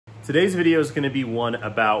Today's video is going to be one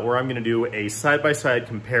about where I'm going to do a side-by-side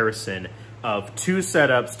comparison of two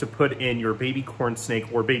setups to put in your baby corn snake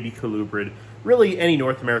or baby colubrid. Really, any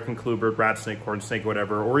North American colubrid, rat snake, corn snake,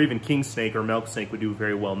 whatever, or even king snake or milk snake would do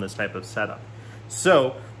very well in this type of setup.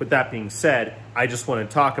 So, with that being said, I just want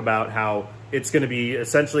to talk about how it's going to be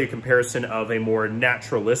essentially a comparison of a more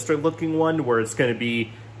naturalistic looking one, where it's going to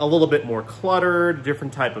be a little bit more cluttered, a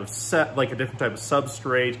different type of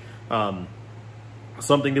substrate,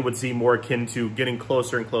 something that would seem more akin to getting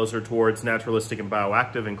closer and closer towards naturalistic and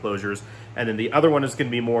bioactive enclosures. And then the other one is going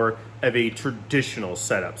to be more of a traditional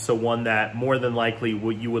setup. So one that more than likely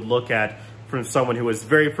you would look at from someone who was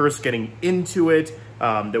very first getting into it,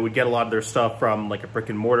 that would get a lot of their stuff from like a brick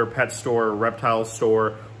and mortar pet store, or reptile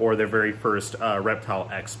store, or their very first reptile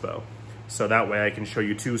expo. So that way I can show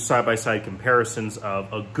you two side-by-side comparisons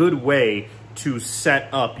of a good way to set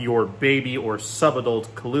up your baby or subadult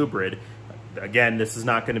colubrid. Again, this is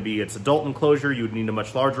not going to be its adult enclosure. You would need a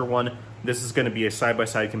much larger one. This is going to be a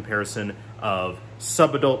side-by-side comparison of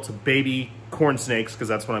subadult to baby corn snakes, because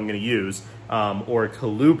that's what I'm going to use, or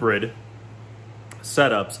colubrid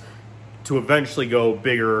setups to eventually go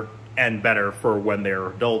bigger and better for when they're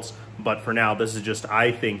adults. But for now, this is just,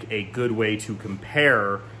 I think, a good way to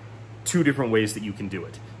compare two different ways that you can do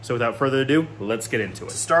it. So without further ado, let's get into it.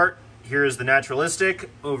 To start, here is the naturalistic.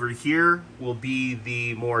 Over here will be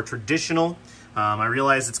the more traditional. I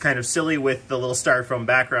realize it's kind of silly with the little styrofoam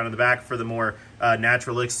background in the back for the more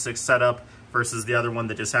naturalistic setup versus the other one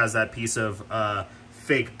that just has that piece of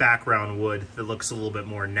fake background wood that looks a little bit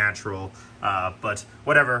more natural. But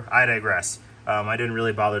whatever, I digress. I didn't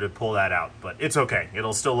really bother to pull that out, but it's okay.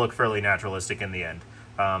 It'll still look fairly naturalistic in the end.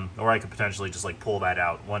 Or I could potentially just like pull that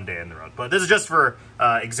out one day in the road. But this is just for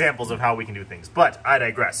examples of how we can do things. But I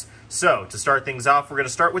digress. So to start things off, we're going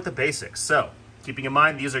to start with the basics. So keeping in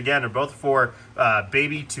mind, these again are both for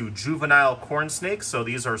baby to juvenile corn snakes. So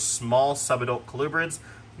these are small subadult colubrids.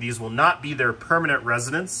 These will not be their permanent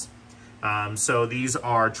residents. So these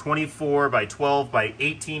are 24 by 12 by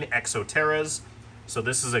 18 exoteras. So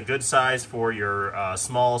this is a good size for your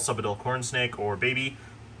small subadult corn snake or baby.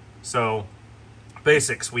 So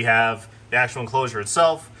basics, we have the actual enclosure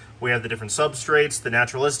itself, we have the different substrates. The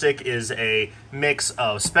naturalistic is a mix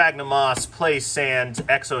of sphagnum moss, play sand,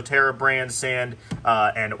 exoterra brand sand,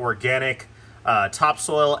 and organic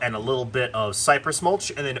topsoil, and a little bit of cypress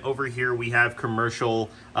mulch. And then over here we have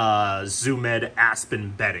commercial Zoomed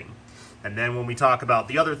aspen bedding. And then when we talk about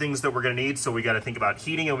the other things that we're going to need, so we got to think about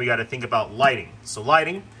heating and we got to think about lighting. So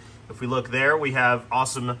lighting, if we look there, we have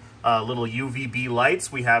awesome little UVB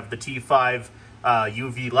lights. We have the T5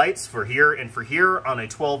 UV lights for here and for here on a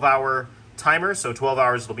 12-hour timer. So 12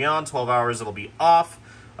 hours it'll be on, 12 hours it'll be off.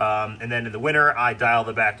 And then in the winter, I dial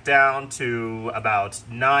the back down to about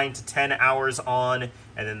 9 to 10 hours on,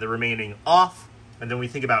 and then the remaining off. And then we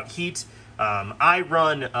think about heat. I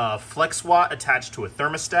run FlexWatt attached to a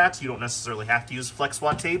thermostat. You don't necessarily have to use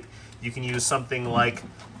FlexWatt tape. You can use something like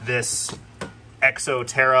this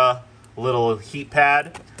exoterra little heat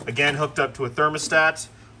pad, again hooked up to a thermostat,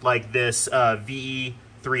 like this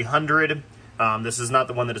VE300. This is not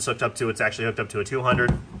the one that it's hooked up to. It's actually hooked up to a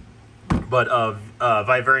 200. But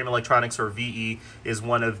Vivarium Electronics, or VE, is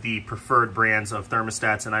one of the preferred brands of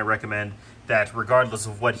thermostats, and I recommend that regardless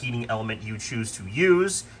of what heating element you choose to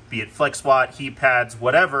use, be it FlexWatt, heat pads,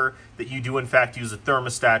 whatever, that you do in fact use a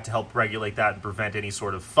thermostat to help regulate that and prevent any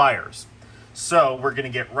sort of fires. So we're going to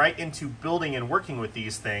get right into building and working with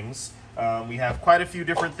these things. We have quite a few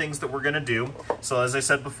different things that we're going to do. So as I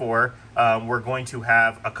said before, we're going to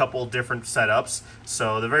have a couple different setups.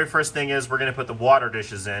 So the very first thing is we're going to put the water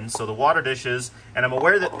dishes in. So the water dishes, and I'm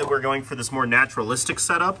aware that we're going for this more naturalistic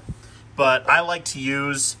setup, but I like to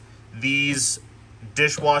use these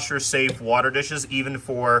dishwasher safe water dishes even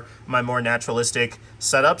for my more naturalistic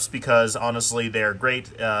setups, because honestly they're great.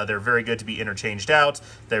 They're very good to be interchanged out.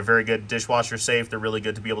 They're very good dishwasher safe. They're really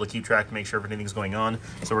good to be able to keep track and make sure everything's going on.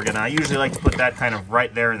 So I usually like to put that kind of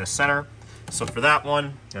right there in the center. So for that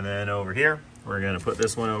one, and then over here we're going to put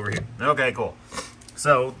this one over here. Okay, cool.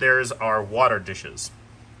 So there's our water dishes,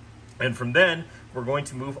 and from then we're going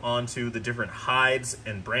to move on to the different hides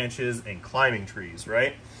and branches and climbing trees,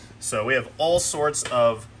 right? So we have all sorts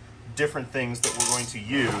of different things that we're going to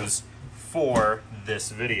use for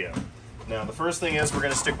this video. Now the first thing is we're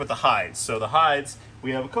going to stick with the hides. So the hides,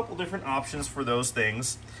 we have a couple different options for those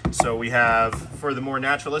things. So we have, for the more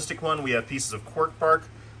naturalistic one, we have pieces of cork bark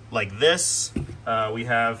like this. We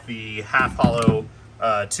have the half hollow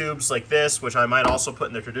tubes like this, which I might also put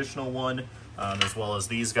in the traditional one, as well as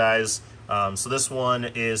these guys. So this one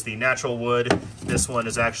is the natural wood. This one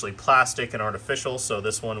is actually plastic and artificial, so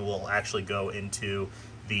this one will actually go into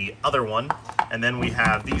the other one. And then we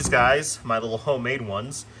have these guys, my little homemade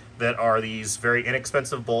ones, that are these very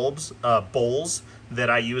inexpensive bowls that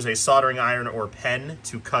I use a soldering iron or pen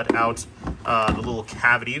to cut out the little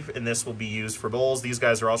cavity, and this will be used for bowls. These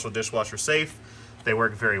guys are also dishwasher safe. They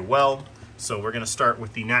work very well. So we're going to start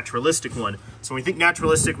with the naturalistic one. So when we think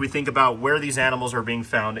naturalistic, we think about where these animals are being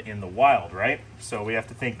found in the wild, right? So we have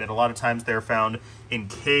to think that a lot of times they're found in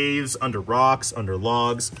caves, under rocks, under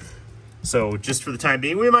logs. So just for the time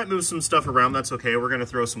being, we might move some stuff around. That's okay. We're going to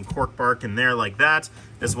throw some cork bark in there like that,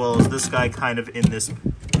 as well as this guy kind of in this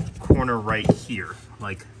corner right here,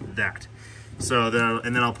 like that. So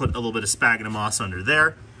and then I'll put a little bit of sphagnum moss under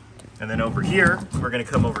there. And then over here, we're going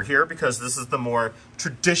to come over here because this is the more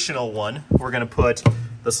traditional one. We're going to put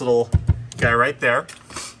this little guy right there.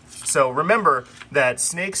 So remember that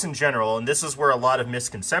snakes in general, and this is where a lot of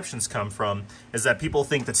misconceptions come from, is that people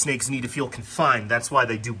think that snakes need to feel confined. That's why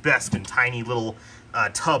they do best in tiny little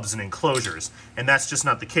tubs and enclosures. And that's just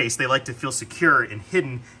not the case. They like to feel secure and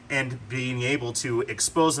hidden and being able to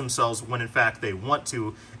expose themselves when in fact they want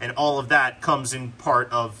to. And all of that comes in part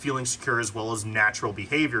of feeling secure, as well as natural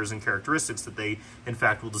behaviors and characteristics that they in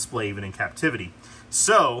fact will display even in captivity.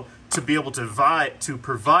 So to be able to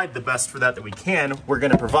provide the best for that we can, we're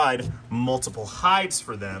going to provide multiple hides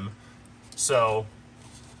for them. So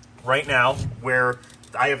right now, where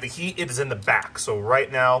I have the heat, it is in the back. So right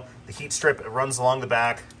now, the heat strip, it runs along the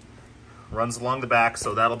back,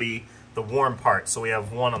 so that'll be the warm part. So we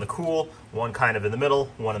have one on the cool, one kind of in the middle,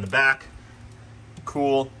 one in the back,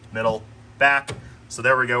 cool, middle, back. So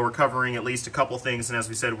there we go, we're covering at least a couple things, and as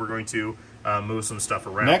we said, we're going to move some stuff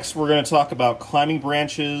around. Next, we're going to talk about climbing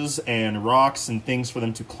branches and rocks and things for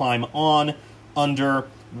them to climb on, under,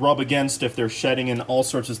 rub against if they're shedding, and all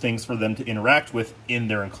sorts of things for them to interact with in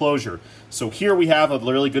their enclosure. So here we have a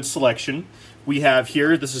really good selection. We have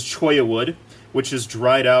here, this is cholla wood, which is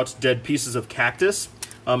dried out dead pieces of cactus.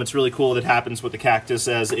 It's really cool that it happens with the cactus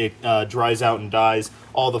as it dries out and dies.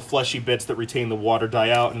 All the fleshy bits that retain the water die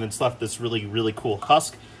out, and it's left this really, really cool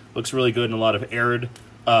husk. Looks really good in a lot of arid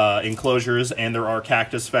enclosures, and there are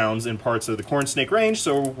cactus found in parts of the corn snake range,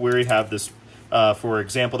 so we have this, for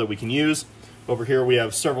example, that we can use. Over here we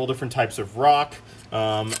have several different types of rock.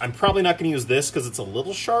 I'm probably not going to use this because it's a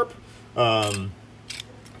little sharp.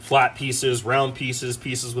 Flat pieces, round pieces,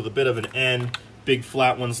 pieces with a bit of an end, big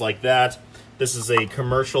flat ones like that. This is a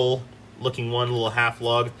commercial looking one, little half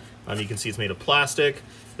log. You can see it's made of plastic.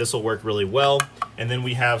 This will work really well. And then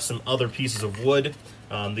we have some other pieces of wood.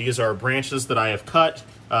 These are branches that I have cut,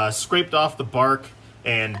 scraped off the bark,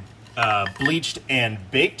 and bleached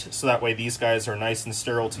and baked, so that way these guys are nice and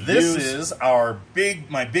sterile to use. This is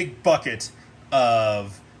my big bucket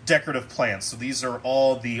of decorative plants. So these are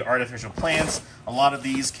all the artificial plants. A lot of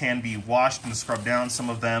these can be washed and scrubbed down. Some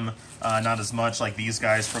of them not as much, like these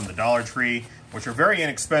guys from the Dollar Tree, which are very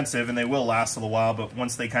inexpensive and they will last a little while, but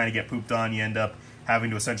once they kind of get pooped on, you end up having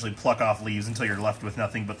to essentially pluck off leaves until you're left with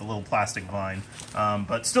nothing but the little plastic vine.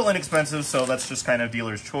 But still inexpensive, so that's just kind of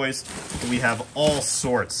dealer's choice. We have all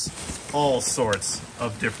sorts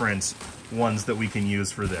of different ones that we can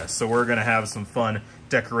use for this. So we're gonna have some fun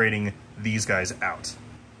decorating these guys out.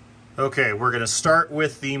 Okay, we're gonna start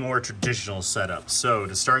with the more traditional setup. So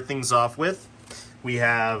to start things off with, we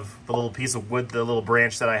have the little piece of wood, the little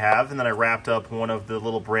branch that I have, and then I wrapped up one of the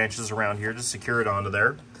little branches around here to secure it onto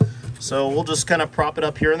there. So we'll just kind of prop it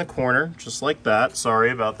up here in the corner, just like that. Sorry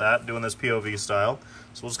about that, doing this POV style.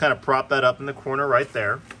 So we'll just kind of prop that up in the corner right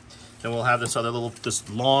there. Then we'll have this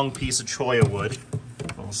long piece of cholla wood.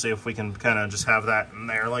 We'll see if we can kind of just have that in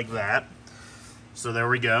there like that. So there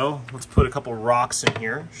we go. Let's put a couple rocks in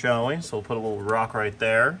here, shall we? So we'll put a little rock right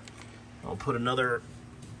there. I'll put another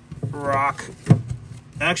rock.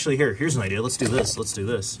 Actually, here's an idea. Let's do this.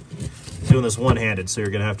 I'm doing this one-handed, so you're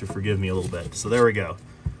going to have to forgive me a little bit. So there we go.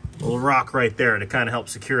 A little rock right there to kind of help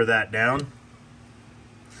secure that down.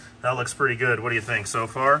 That looks pretty good. What do you think so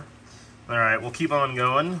far? All right, we'll keep on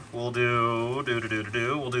going. We'll do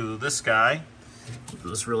this guy.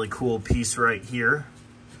 This really cool piece right here.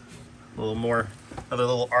 A little more, another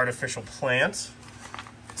little artificial plant.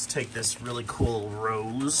 Let's take this really cool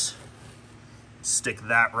rose. Stick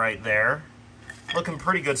that right there. Looking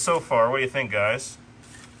pretty good so far. What do you think, guys?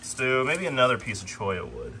 Let's do maybe another piece of cholla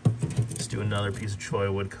wood. Let's do another piece of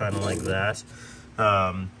cholla wood, kind of like that.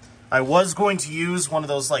 I was going to use one of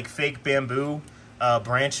those like fake bamboo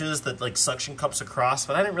branches that like suction cups across,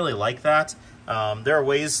 but I didn't really like that. There are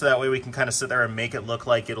ways so that way we can kind of sit there and make it look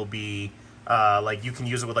like it'll be like you can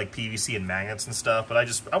use it with like PVC and magnets and stuff, but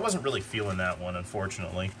I wasn't really feeling that one,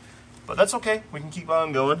 unfortunately. But that's okay. We can keep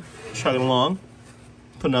on going, chugging along.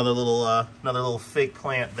 Put another little fake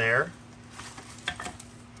plant there.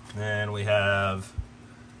 Then we have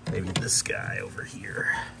maybe this guy over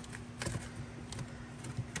here.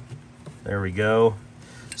 There we go.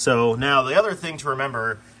 So now the other thing to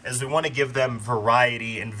remember is we want to give them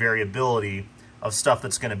variety and variability of stuff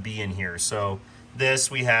that's going to be in here. So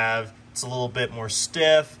this we have, it's a little bit more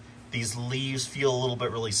stiff. These leaves feel a little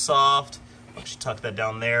bit really soft. I'll just tuck that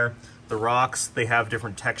down there. The rocks, they have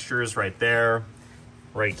different textures right there,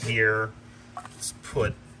 right here. Let's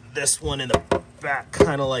put this one in the back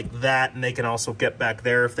kind of like that, and they can also get back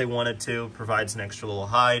there if they wanted to. Provides an extra little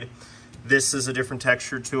hide. This is a different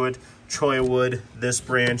texture to it. Cholla wood, this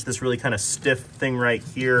branch, this really kind of stiff thing right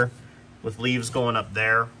here with leaves going up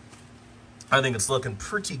there. I think it's looking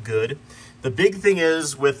pretty good. The big thing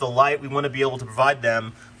is with the light, we want to be able to provide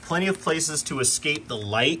them plenty of places to escape the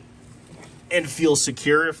light and feel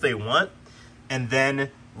secure if they want, and then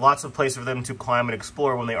lots of places for them to climb and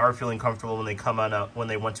explore when they are feeling comfortable, when they come out, when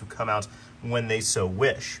they want to come out, when they so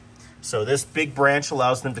wish. So this big branch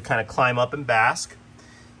allows them to kind of climb up and bask.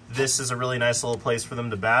 This is a really nice little place for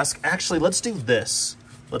them to bask. Actually, let's do this.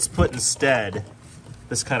 Let's put instead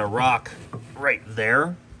this kind of rock right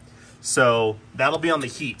there. So that'll be on the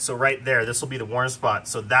heat. So right there, this will be the warm spot.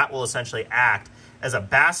 So that will essentially act as a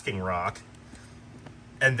basking rock.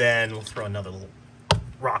 And then we'll throw another little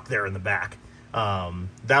rock there in the back.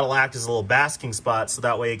 That'll act as a little basking spot, so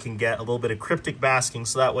that way it can get a little bit of cryptic basking,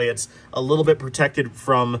 so that way it's a little bit protected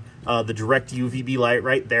from the direct UVB light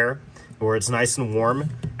right there, where it's nice and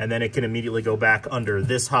warm, and then it can immediately go back under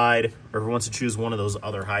this hide, or if it wants to choose one of those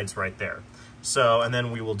other hides right there. So, and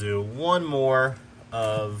then we will do one more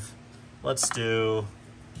of, let's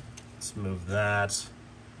move that,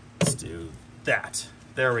 let's do that.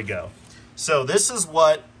 There we go. So this is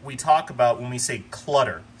what we talk about when we say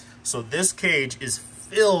clutter. So this cage is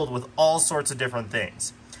filled with all sorts of different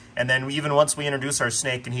things. And then even once we introduce our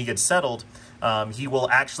snake and he gets settled, he will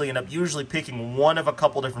actually end up usually picking one of a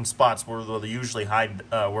couple different spots where they'll usually hide,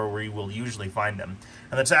 where we will usually find them.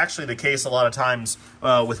 And that's actually the case a lot of times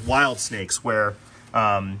with wild snakes, where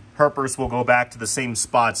herpers will go back to the same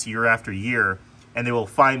spots year after year, and they will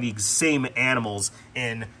find the same animals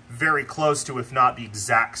in very close to, if not the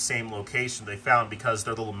exact same location they found, because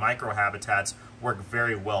their little microhabitats work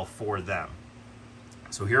very well for them.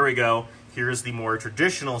 So here we go. Here's the more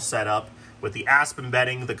traditional setup with the aspen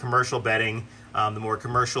bedding, the commercial bedding, the more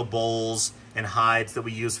commercial bowls and hides that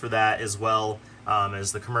we use for that, as well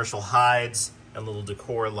as the commercial hides and little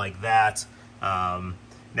decor like that.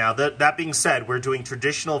 Now, that being said, we're doing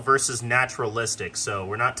traditional versus naturalistic, so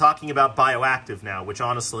we're not talking about bioactive now, which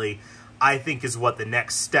honestly I think is what the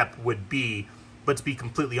next step would be. But to be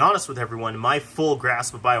completely honest with everyone, my full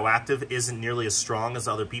grasp of bioactive isn't nearly as strong as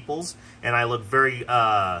other people's, and I look very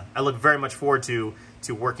much forward to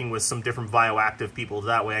working with some different bioactive people.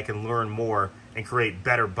 That way I can learn more and create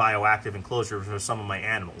better bioactive enclosures for some of my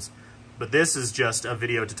animals. But this is just a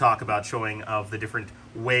video to talk about showing of the different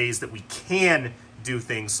ways that we can do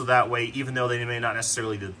things, so that way, even though they may not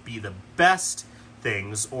necessarily be the best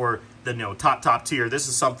things or the top tier, this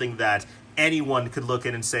is something that anyone could look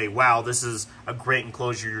in and say, wow, this is a great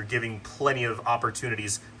enclosure. You're giving plenty of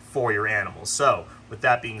opportunities for your animals. So with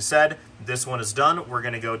that being said, this one is done. We're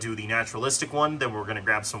going to go do the naturalistic one, then we're going to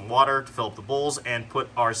grab some water to fill up the bowls and put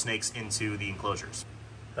our snakes into the enclosures.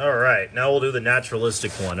 All right, now we'll do the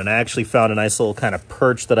naturalistic one, and I actually found a nice little kind of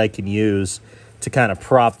perch that I can use to kind of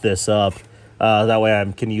prop this up. That way I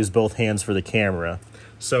can use both hands for the camera.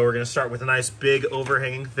 So we're going to start with a nice big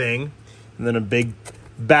overhanging thing, and then a big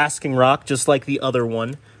basking rock, just like the other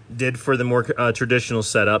one did for the more traditional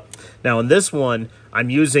setup. Now in this one,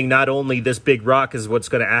 I'm using not only this big rock as what's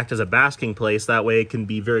going to act as a basking place, that way it can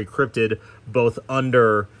be very cryptid, both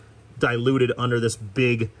diluted under this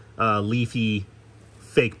big leafy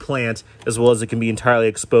fake plant, as well as it can be entirely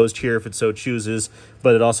exposed here if it so chooses,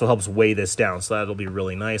 but it also helps weigh this down, so that'll be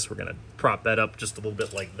really nice. We're going to prop that up just a little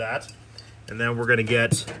bit like that, and then we're going to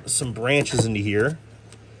get some branches into here,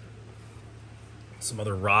 some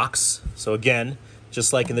other rocks. So again,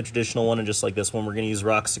 just like in the traditional one and just like this one, we're going to use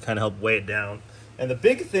rocks to kind of help weigh it down. And the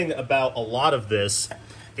big thing about a lot of this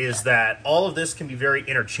is that all of this can be very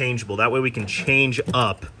interchangeable. That way we can change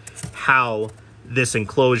up how this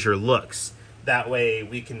enclosure looks. That way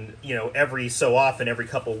we can, every so often, every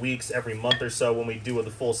couple weeks, every month or so, when we do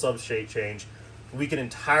the full substrate change, we can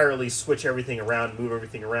entirely switch everything around, move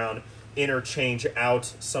everything around, interchange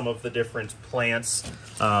out some of the different plants,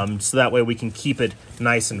 so that way we can keep it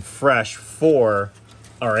nice and fresh for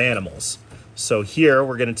our animals. So here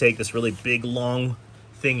we're going to take this really big long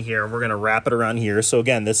thing here, and we're going to wrap it around here. So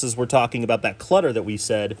again, we're talking about that clutter that we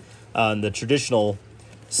said on the traditional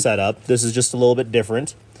setup. This is just a little bit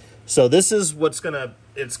different. So this is what's going to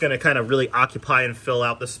it's going to kind of really occupy and fill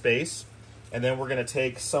out the space. And then we're going to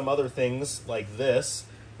take some other things like this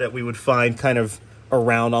that we would find kind of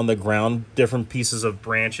around on the ground, different pieces of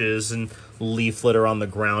branches and leaf litter on the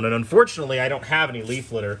ground. And unfortunately, I don't have any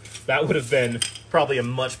leaf litter. That would have been probably a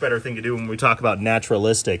much better thing to do when we talk about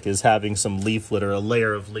naturalistic, is having some leaf litter, a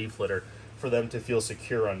layer of leaf litter for them to feel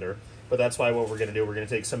secure under. But that's why what we're going to do, we're going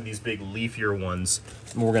to take some of these big leafier ones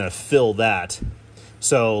and we're going to fill that.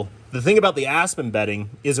 So the thing about the aspen bedding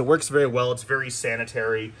is it works very well. It's very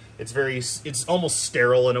sanitary. It's almost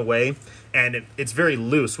sterile in a way, and it's very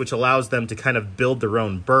loose, which allows them to kind of build their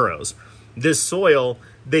own burrows. This soil,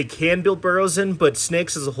 they can build burrows in, but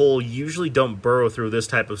snakes as a whole usually don't burrow through this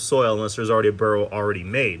type of soil unless there's already a burrow already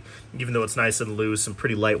made, even though it's nice and loose and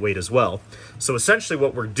pretty lightweight as well. So essentially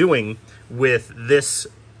what we're doing with this,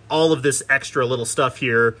 all of this extra little stuff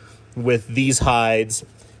here, with these hides,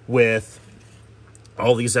 with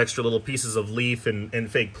all these extra little pieces of leaf and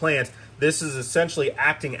fake plant, this is essentially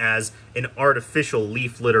acting as an artificial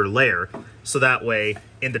leaf litter layer. So that way,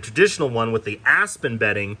 in the traditional one with the aspen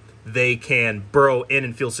bedding, they can burrow in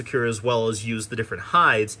and feel secure as well as use the different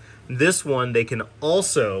hides. This one, they can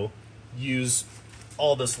also use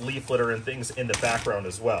all this leaf litter and things in the background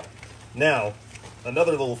as well. Now,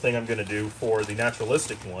 another little thing I'm going to do for the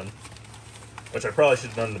naturalistic one, which I probably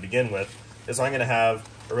should have done to begin with, is I'm going to have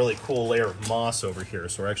a really cool layer of moss over here.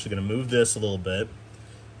 So we're actually going to move this a little bit,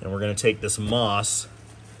 and we're going to take this moss,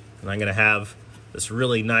 and I'm going to have this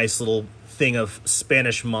really nice little thing of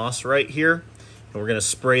Spanish moss right here, and we're going to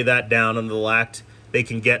spray that down under the lact. They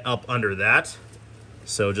can get up under that,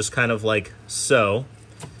 so just kind of like so,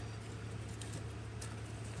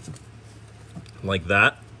 like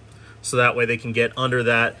that. So that way they can get under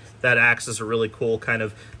that. That acts as a really cool kind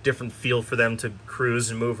of different feel for them to cruise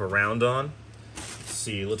and move around on. Let's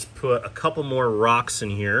see, let's put a couple more rocks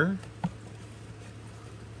in here.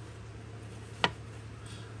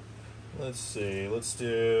 Let's see, let's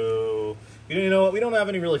do, you know what, we don't have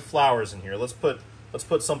any really flowers in here. Let's put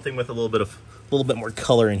something with a little bit more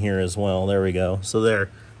color in here as well. There we go. So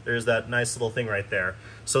there's that nice little thing right there.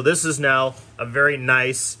 So this is now a very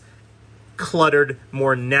nice, cluttered,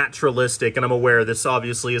 more naturalistic, and I'm aware this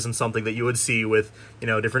obviously isn't something that you would see with, you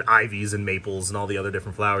know, different ivies and maples and all the other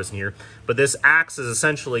different flowers in here, but this acts as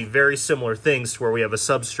essentially very similar things to where we have a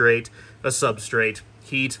substrate,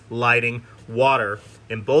 heat, lighting, water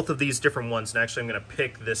in both of these different ones. And actually I'm going to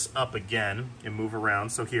pick this up again and move around.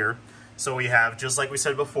 So here, so we have, just like we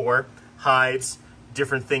said before, hides,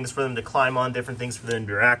 different things for them to climb on, different things for them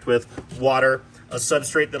to interact with, water, a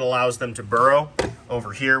substrate that allows them to burrow.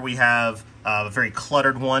 Over here we have a very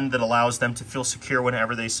cluttered one that allows them to feel secure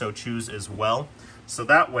whenever they so choose as well. So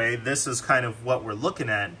that way, this is kind of what we're looking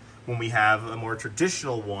at when we have a more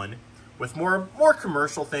traditional one with more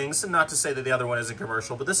commercial things. And not to say that the other one isn't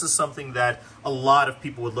commercial, but this is something that a lot of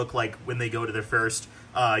people would look like when they go to their first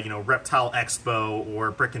reptile expo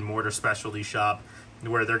or brick and mortar specialty shop,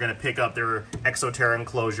 where they're going to pick up their Exoterra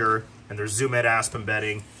enclosure and their Zoomed aspen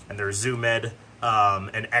bedding and their Zoomed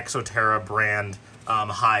and Exoterra brand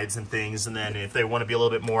hides and things. And then if they want to be a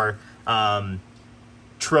little bit more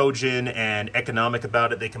Trojan and economic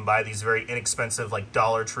about it, they can buy these very inexpensive like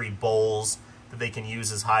Dollar Tree bowls that they can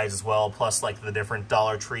use as hides as well, plus like the different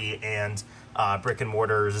Dollar Tree and brick and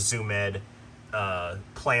mortar Zoomed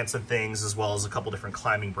plants and things, as well as a couple different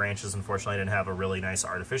climbing branches. Unfortunately, I didn't have a really nice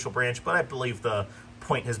artificial branch, but I believe the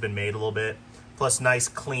point has been made a little bit. Plus nice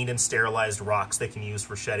cleaned and sterilized rocks they can use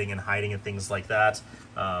for shedding and hiding and things like that.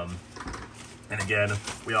 And again,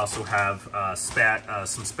 we also have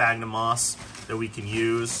some sphagnum moss that we can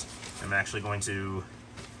use. I'm actually going to,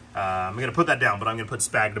 I'm going to put that down, but I'm going to put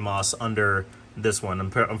sphagnum moss under this one.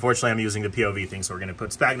 Unfortunately, I'm using the POV thing, so we're going to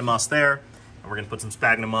put sphagnum moss there, and we're going to put some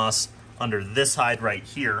sphagnum moss under this hide right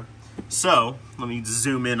here. So let me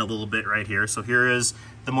zoom in a little bit right here. So here is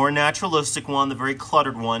the more naturalistic one, the very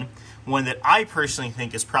cluttered one that I personally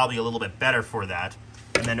think is probably a little bit better for that.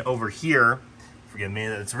 And then over here, forgive me,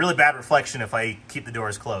 it's a really bad reflection if I keep the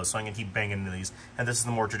doors closed, so I'm going to keep banging into these. And this is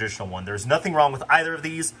the more traditional one. There's nothing wrong with either of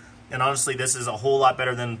these, and honestly, this is a whole lot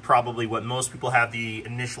better than probably what most people have the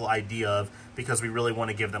initial idea of, because we really want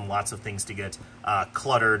to give them lots of things to get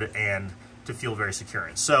cluttered and to feel very secure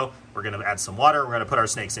in. So we're going to add some water. We're going to put our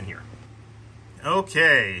snakes in here.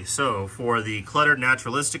 Okay, so for the cluttered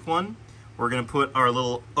naturalistic one, we're going to put our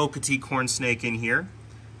little Okatee corn snake in here.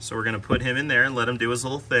 So we're going to put him in there and let him do his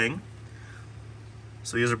little thing.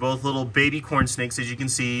 So these are both little baby corn snakes. As you can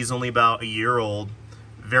see, he's only about a year old.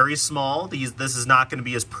 Very small. This is not going to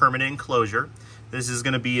be his permanent enclosure. This is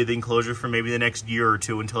going to be the enclosure for maybe the next year or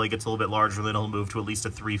two until he gets a little bit larger. Then he'll move to at least a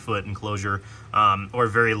 3-foot enclosure or a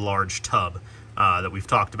very large tub. that we've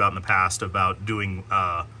talked about in the past about doing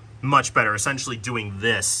much better, essentially doing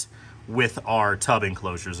this with our tub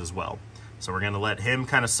enclosures as well. So we're going to let him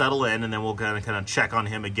kind of settle in, and then we'll kind of check on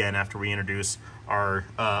him again after we introduce our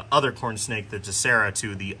other corn snake, the Tessera,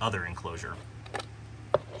 to the other enclosure.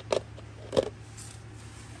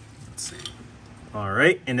 Let's see. All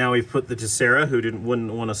right, and now we've put the Tessera, who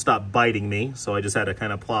wouldn't want to stop biting me, so I just had to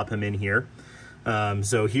kind of plop him in here.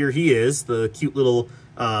 So here he is, the cute little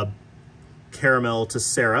caramel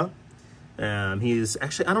Tessera. He's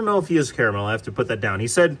actually, I don't know if he is caramel. I have to put that down. He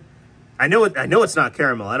said, I know it's not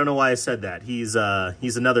caramel. I don't know why I said that. He's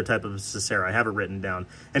another type of Tessera. I have it written down.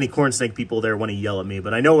 Any corn snake people there want to yell at me,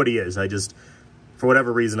 but I know what he is. I just, for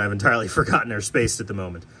whatever reason, I've entirely forgotten or spaced at the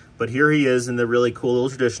moment. But here he is in the really cool little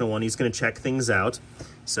traditional one. He's going to check things out.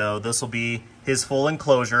 So this will be his full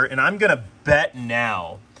enclosure, and I'm going to bet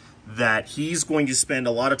now that he's going to spend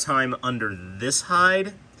a lot of time under this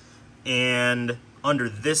hide and under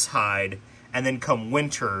this hide, and then come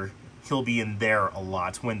winter, he'll be in there a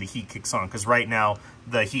lot when the heat kicks on, because right now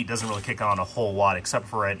the heat doesn't really kick on a whole lot except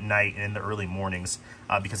for at night and in the early mornings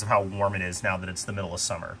because of how warm it is now that it's the middle of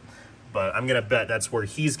summer. But I'm going to bet that's where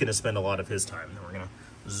he's going to spend a lot of his time. Then we're going to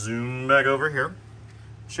zoom back over here.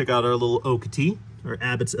 Check out our little Okatee, or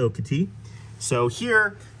Abbott's Okatee. So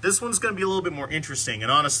here, this one's going to be a little bit more interesting.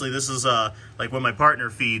 And honestly, this is like when my partner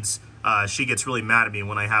feeds, she gets really mad at me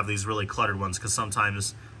when I have these really cluttered ones, because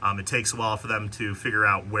sometimes it takes a while for them to figure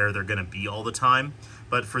out where they're going to be all the time.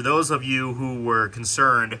 But for those of you who were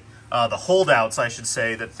concerned, the holdouts, I should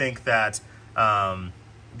say, that think that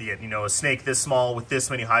a snake this small with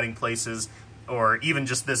this many hiding places, or even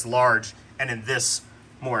just this large and in this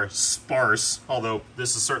more sparse, although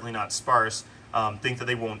this is certainly not sparse, think that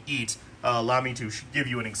they won't eat. Allow me to give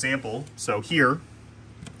you an example. So here,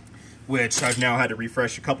 which I've now had to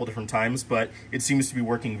refresh a couple different times, but it seems to be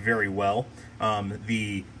working very well.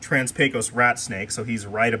 The Trans-Pecos rat snake, so he's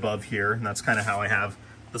right above here, and that's kind of how I have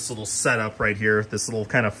this little setup right here, this little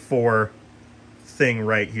kind of 4 thing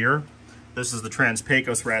right here. This is the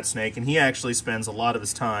Trans-Pecos rat snake, and he actually spends a lot of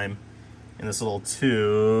his time in this little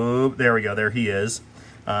tube. There we go, there he is.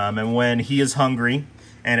 And when he is hungry,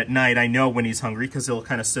 and at night I know when he's hungry because he'll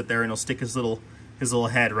kind of sit there and he'll stick his little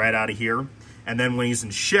head right out of here. And then when he's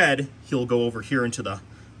in shed, he'll go over here into the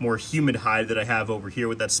more humid hide that I have over here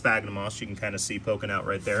with that sphagnum moss you can kind of see poking out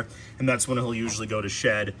right there. And that's when he'll usually go to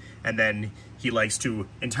shed. And then he likes to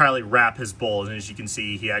entirely wrap his bowl. And as you can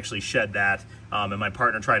see, he actually shed that. And my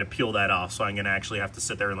partner tried to peel that off. So I'm going to actually have to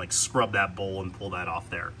sit there and like scrub that bowl and pull that off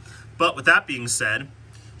there. But with that being said,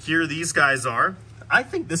 here these guys are. I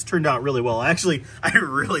think this turned out really well. Actually, I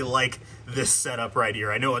really like this setup right here.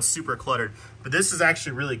 I know it's super cluttered, but this is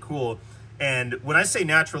actually really cool. And when I say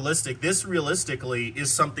naturalistic, this realistically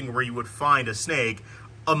is something where you would find a snake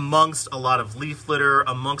amongst a lot of leaf litter,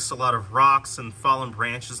 amongst a lot of rocks and fallen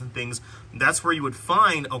branches and things. That's where you would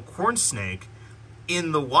find a corn snake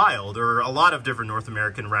in the wild, or a lot of different North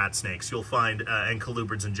American rat snakes. You'll find, and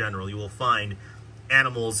colubrids in general, you will find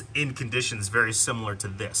animals in conditions very similar to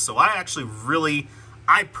this. So I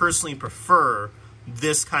personally prefer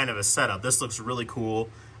this kind of a setup. This looks really cool.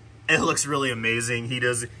 It looks really amazing.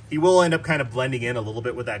 He will end up kind of blending in a little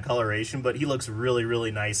bit with that coloration, but he looks really,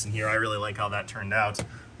 really nice in here. I really like how that turned out.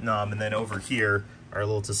 And then over here, our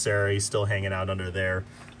little Tessera, he's still hanging out under there.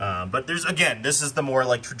 But this is the more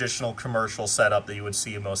like traditional commercial setup that you would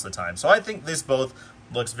see most of the time. So I think this both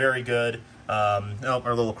looks very good.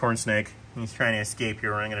 Our little corn snake, he's trying to escape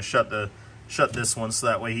here. I'm going to shut this one so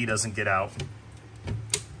that way he doesn't get out.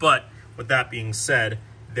 But with that being said,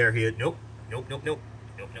 there he is. Nope.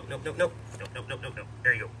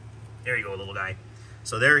 There you go, little guy.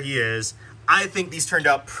 So there he is. I think these turned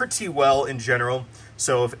out pretty well in general.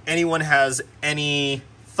 So if anyone has any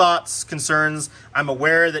thoughts, concerns, I'm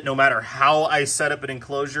aware that no matter how I set up an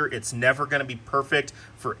enclosure, it's never going to be perfect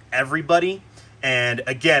for everybody. And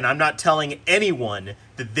again, I'm not telling anyone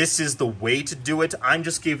that this is the way to do it. I'm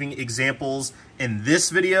just giving examples in this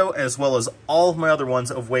video, as well as all of my other ones,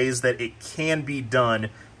 of ways that it can be done.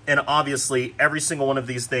 And obviously, every single one of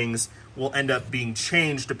these things will end up being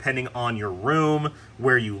changed depending on your room,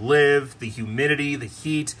 where you live, the humidity, the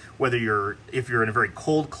heat, if you're in a very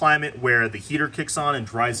cold climate where the heater kicks on and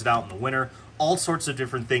dries it out in the winter. All sorts of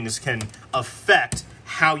different things can affect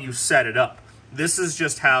how you set it up. This is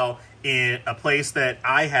just how, in a place that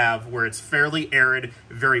I have where it's fairly arid,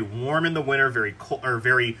 very warm in the winter,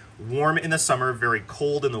 very warm in the summer, very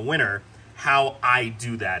cold in the winter, how I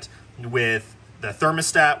do that with the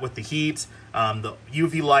thermostat, with the heat, the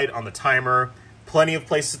UV light on the timer, plenty of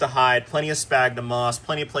places to hide, plenty of sphagnum moss,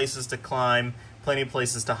 plenty of places to climb, plenty of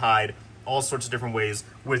places to hide. all sorts of different ways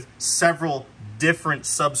with several different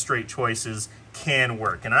substrate choices can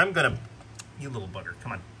work. And I'm gonna, you little bugger,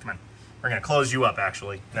 come on, come on. We're gonna close you up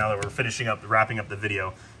actually, now that we're wrapping up the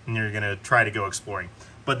video, and you're gonna try to go exploring.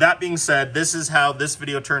 But that being said, this is how this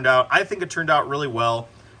video turned out. I think it turned out really well.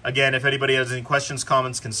 Again, if anybody has any questions,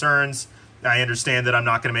 comments, concerns, I understand that I'm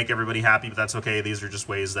not gonna make everybody happy, but that's okay. These are just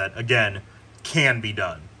ways that, again, can be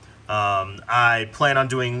done. I plan on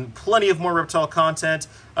doing plenty of more reptile content,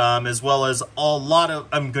 as well as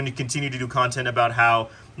I'm going to continue to do content about how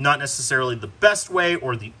not necessarily the best way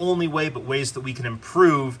or the only way, but ways that we can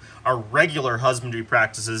improve our regular husbandry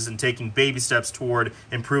practices and taking baby steps toward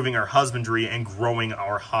improving our husbandry and growing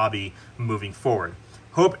our hobby moving forward.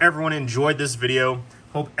 Hope everyone enjoyed this video.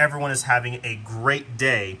 Hope everyone is having a great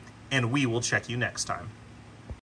day, and we will check you next time.